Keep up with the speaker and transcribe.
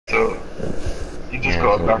So you just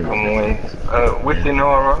gotta back on the way. With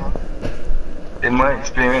Inara, in my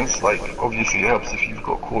experience, like obviously it helps if you've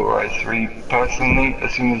got Core i3. Personally,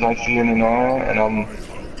 as soon as I see an Inara and I'm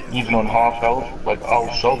even on half health, like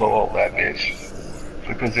I'll solo ult that bitch.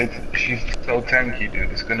 Because she's so tanky,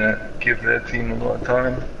 dude. It's gonna give their team a lot of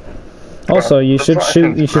time. Also, you should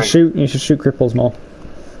shoot cripples more.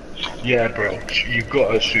 Yeah, bro. You've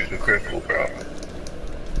gotta shoot the cripple, bro.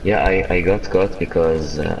 Yeah, I got caught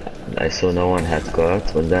because I saw no one had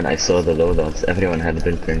caught, but then I saw the loadouts. Everyone had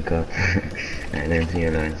built-in caught. I didn't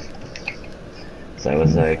realize. So I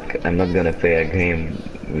was like, I'm not gonna play a game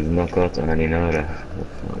with no caught on an Inara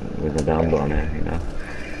with a down on it, you know.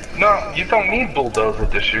 No, you don't need Bulldozer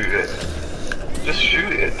to shoot it. Just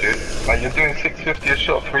shoot it, dude. Like you're doing 650 a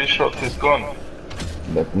shot, 3 shots is gone.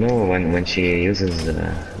 But no, when she uses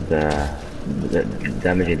the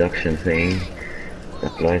damage reduction thing, it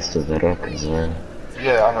applies to the rock as well.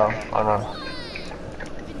 Yeah, I know.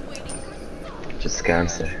 Just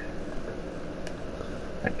cancer.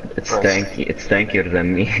 Like, it's tanky. It's tankier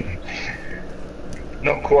than me.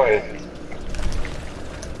 Not quite.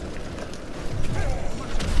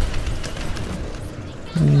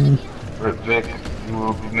 Rip Vic, you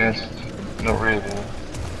will be missed. Not really.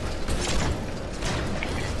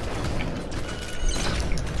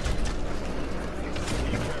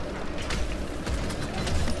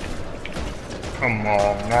 Come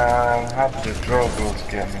on, man. How did the Drogos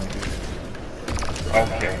get me, dude?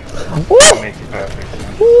 Okay. I'll make it perfect.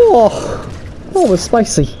 Oh, that was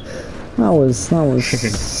spicy. That was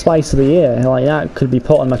spice of the year. Like that could be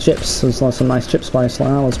put on my chips. There's like some nice chip spice. Like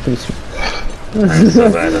that was pretty sweet. I'm so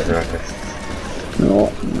bad at rockets. No,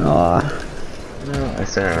 No, I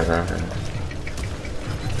still have that.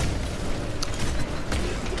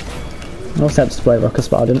 I was tempted to play rockets,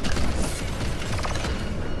 but I didn't.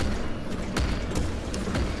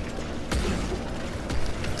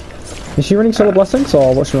 Is she running solo blessings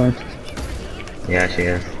or what's she running? Yeah, she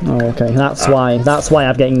is. Oh, okay. That's why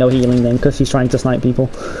I'm getting no healing then, because she's trying to snipe people.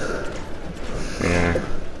 Yeah.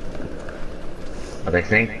 But I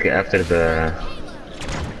think after the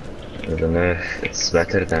nerf, it's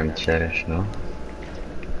better than Cherish, no?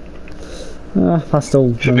 I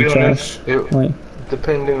still To be honest, Wait.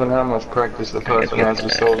 depending on how much practice the person has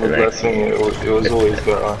with solo blessing, it was always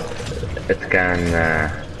better. It can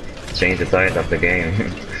change the tide of the game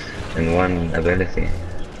in one ability.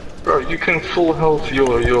 Bro, you can full health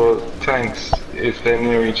your tanks if they're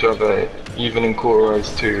near each other, even in Core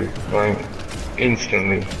Rise 2, like,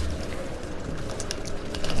 instantly.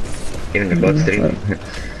 Even the bot stream.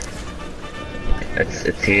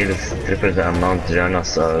 It heals triple the amount Janna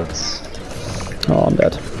assaults. Oh, I'm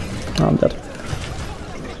dead. I'm dead.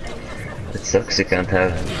 It sucks you can't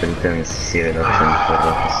have built-in CC reduction for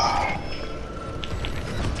rockets.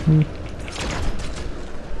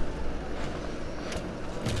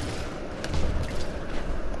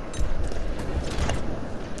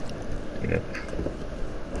 Yep.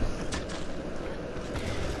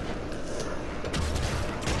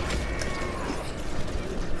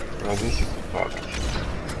 Bro, this is fucked.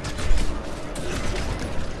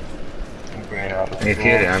 I'm going out of the Hey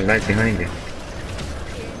Fury, I'm right behind you.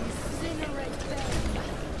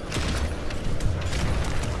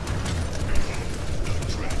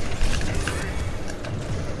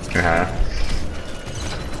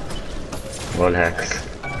 Wall hacks.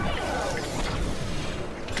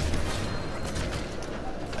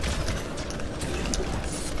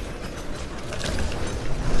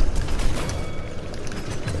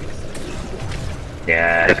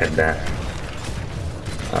 Yeah, look at that.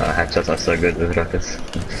 Headshots are so good with rockets.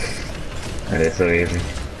 And it's so easy.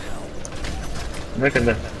 Look at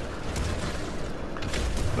that.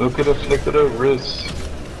 Look at the flick of the wrist.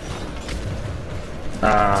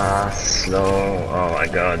 Slow. Oh my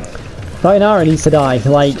god. Rhaenyra needs to die.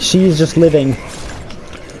 Like, she's just living.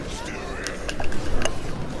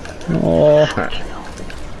 Oh.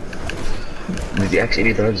 Did he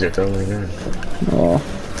actually dodge it? Oh my god. Oh.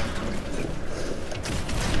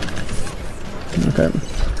 Okay.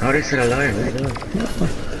 How are you still alive? What are you doing?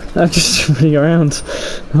 I'm just running around.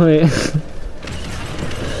 Wait.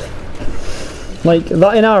 Like,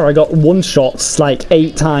 that Inara got one-shots like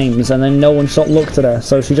 8 times and then no one-shot looked at her,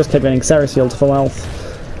 so she just kept getting Xeraseal to full health.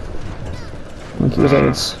 Like it was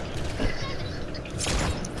AIDS.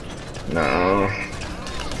 No.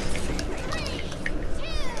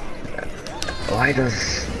 Why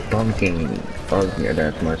does bonking bug me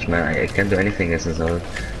that much, man? I can't do anything against this ult.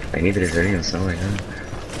 I need resilience, oh my god.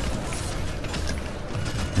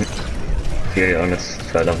 Fury almost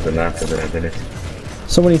fell off the map with their ability.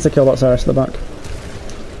 Someone needs to kill that Cyrus at the back.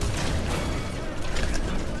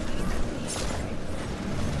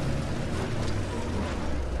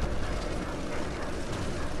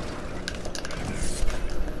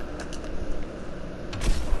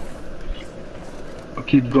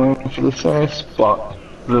 keep going for the Ceres, but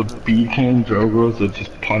the BK Drogos are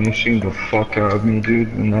just punishing the fuck out of me, dude,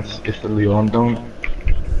 and that's if the Leon don't.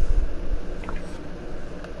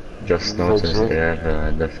 Just noticed they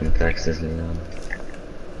have different taxes, you know.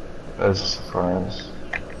 That's a surprise.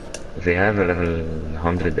 They have a level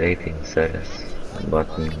 180 Ceres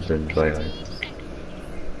button built by right.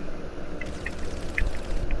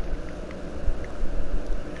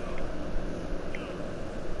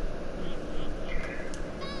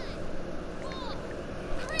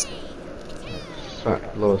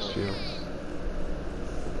 Fat lost shields.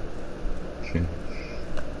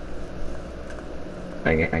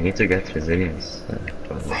 I need to get resilience.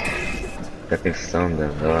 Stepping stone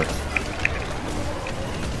then, dog.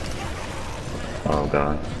 Oh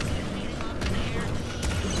god.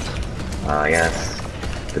 Ah yes.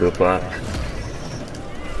 Troop up.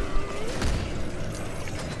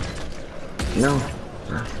 No!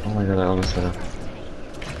 Oh my god, I almost fell.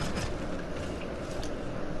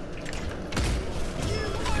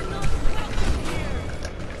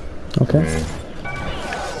 Okay.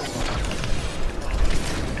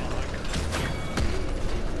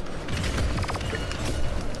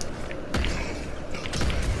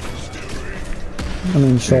 I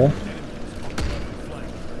mean, sure.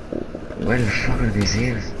 Where the fuck are these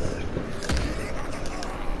here?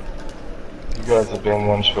 You guys have been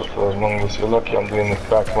one shot for as long as you're lucky. I'm doing this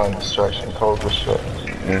backline distraction Cobra shot.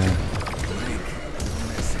 Yeah.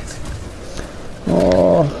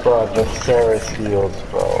 Oh. Bro, the Ceres heals,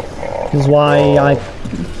 bro. Oh, this is why I...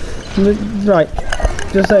 Right.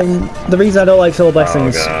 Just saying, the reason I don't like Solar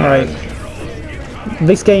Blessings, right.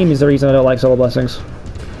 This game is the reason I don't like Solar Blessings.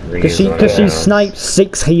 Because she sniped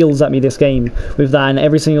 6 heals at me this game with that, and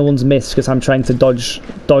every single one's missed because I'm trying to dodge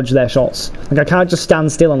their shots. Like, I can't just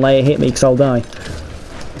stand still and let it hit me because I'll die.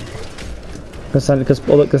 Because then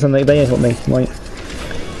they hit me.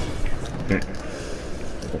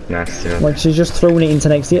 Like she's just throwing it into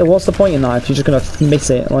next year. What's the point in that if you're just gonna miss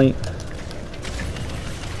it? Like.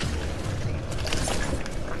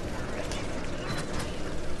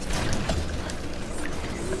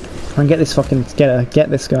 And get this fucking get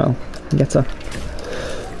this girl, get her.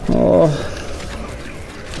 Oh.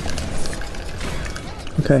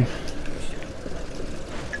 Okay.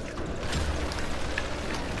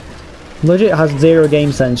 Legit has 0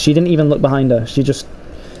 game sense. She didn't even look behind her. She just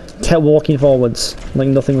kept walking forwards, like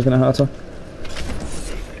nothing was gonna hurt her.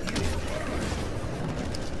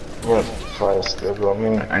 Yeah, try to still go. I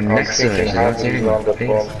mean, I'm next to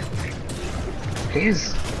her.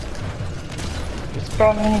 Please.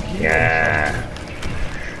 Yeah,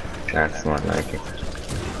 that's not like it.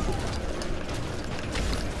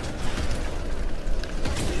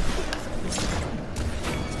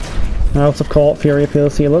 Out of court, Fury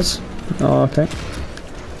appeals healers. Oh, okay.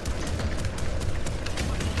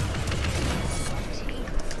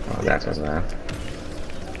 Oh, that was bad.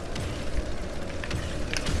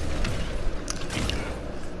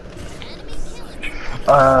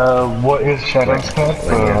 What is Shadow Step?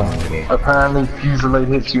 Apparently Fusillade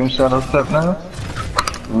hits you in Shadow Step now.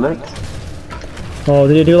 Licked. Oh,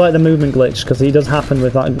 did you do like the movement glitch? Because he does happen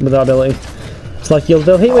with that ability. It's like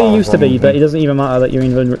they'll hit where you used to be, but it doesn't even matter that you're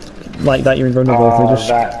invulnerable. Like that you're invulnerable. Just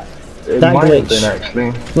that glitch.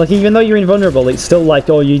 Actually. Like even though you're invulnerable, it's still like,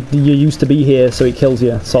 oh, you used to be here, so it kills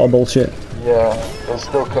you. Sort of bullshit. Yeah, it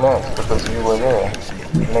still connects because you were there.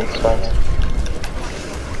 It makes sense.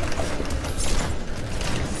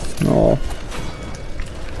 Oh.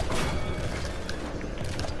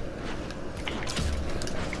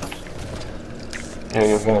 Yeah,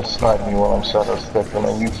 you're gonna snipe me while I'm shadow stepping.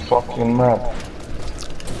 Are you fucking mad?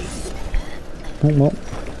 Oh, well.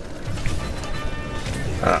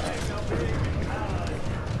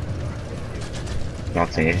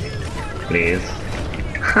 Not here, please.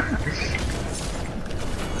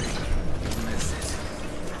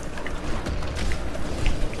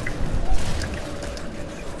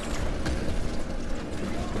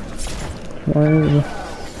 Why?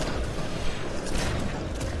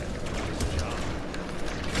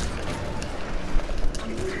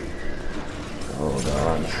 Oh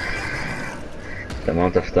god. The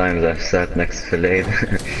amount of times I've sat next to Lade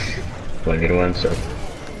when you're one shot.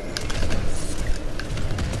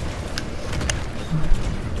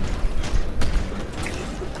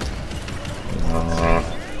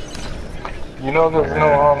 You know there's no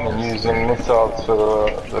harm in using missiles for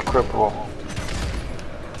the cripple.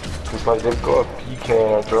 Cause like they've got a PK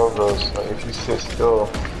and a Drogos, like if you sit still.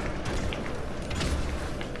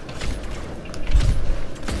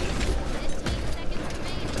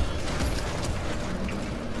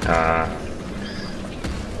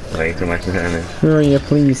 Way too much damage. Hurry,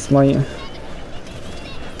 please, like.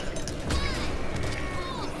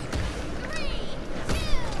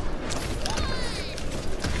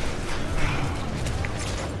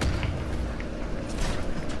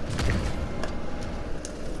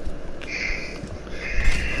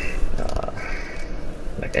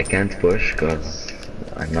 can't push because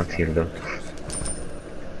I'm not healed up.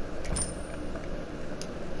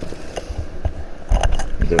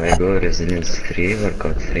 Do I go resilience 3 or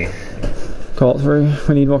cut 3? Caught 3.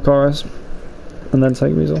 We need more chorus. And then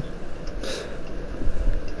take Weasel.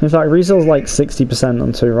 In fact, Weasel's like 60%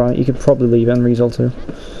 on 2, right? You could probably leave it and Weasel 2.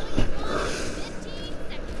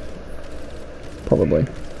 Probably.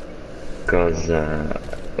 Because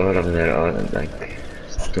all of their odds, like,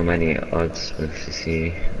 too many odds with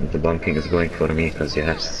CC. The bumping is going for me because you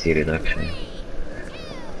have CC reduction.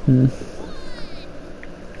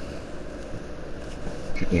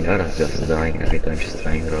 Inara's just dying every time she's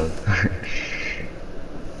trying roll.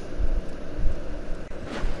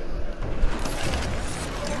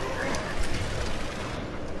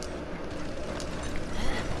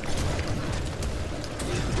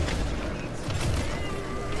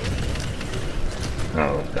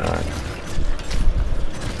 Oh god.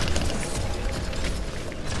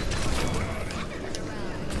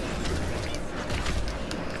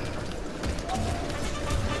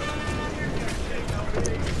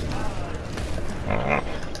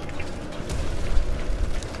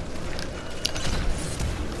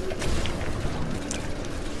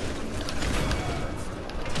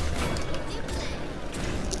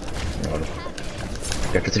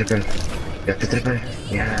 Get the triple. Get the triple.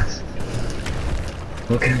 Yes.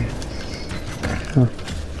 Okay. Oh.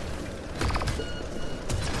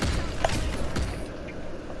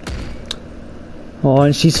 Oh,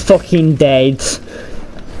 and she's fucking dead.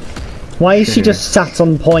 Why is she just sat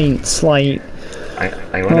on points? Like.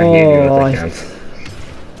 I wanna heal you, but I can't.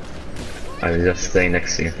 I will just stay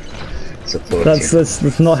next to you. Support you.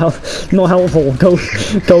 That's not helpful.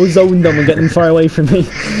 Go zone them and get them far away from me.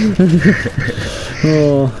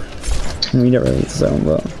 Oh, we don't really need to zone,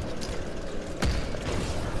 but.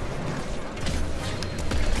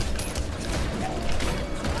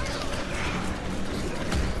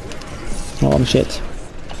 Oh, I'm shit.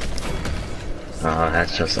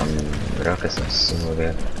 That's just some rockets are so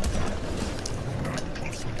good.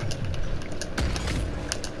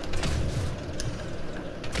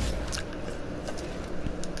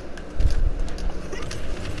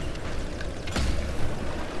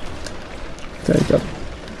 There you go.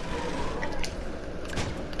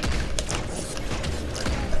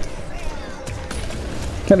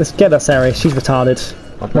 Get us, Ares. She's retarded.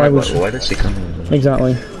 Why did she come in?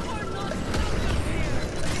 Exactly.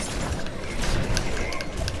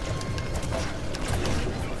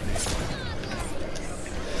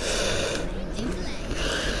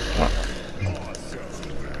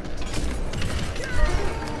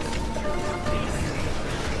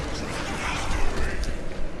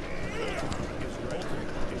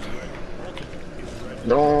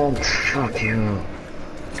 Don't fuck you.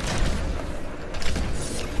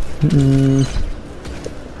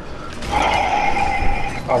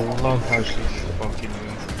 I love how she's fucking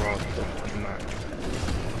rough fucking that.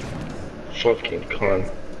 Fucking cunt.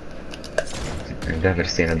 I've never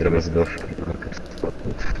seen a drop as buff.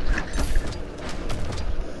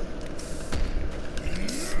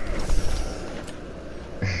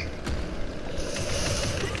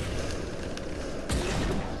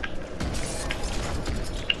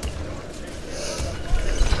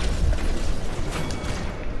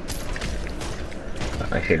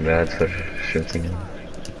 I feel bad for shooting him.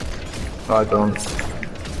 I don't.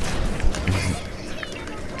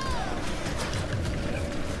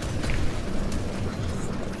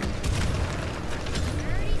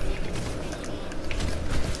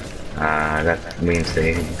 That means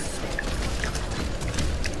they...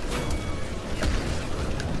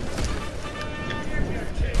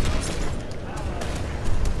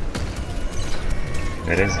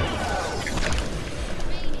 Where is it?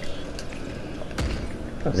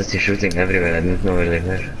 I was just shooting everywhere, I didn't know where they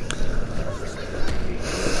were.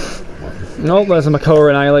 Nope, there's a Makoa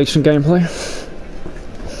Annihilation gameplay.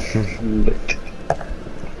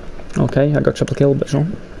 Okay, I got triple kill, but sure.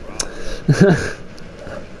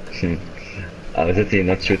 I was actually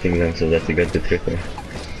not shooting them so that you got the triple.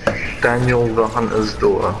 Daniel the Hunter's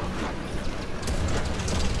daughter.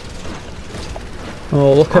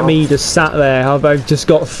 Oh, look at me just sat there. I've just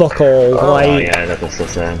got fuck all. Oh like... yeah, that was so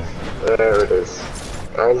sad. There it is.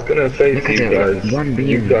 I was gonna say to you guys,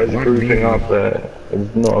 you guys grouping up there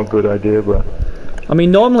is not a good idea, but... I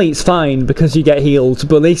mean, normally it's fine because you get healed,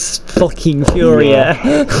 but this fucking Furia...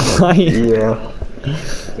 like... Yeah.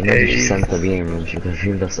 You know, she sent the beam, she could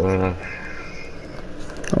heal us all up.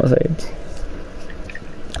 What was it?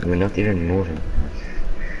 We're not even moving.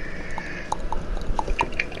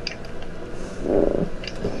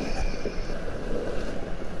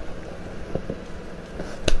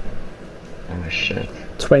 Oh shit.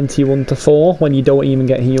 21 to 4 when you don't even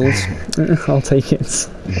get heals. I'll take it.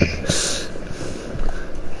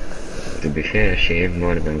 To be fair, she had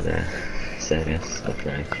more than the serious, but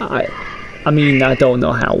right. I mean, I don't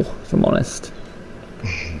know how, if I'm honest.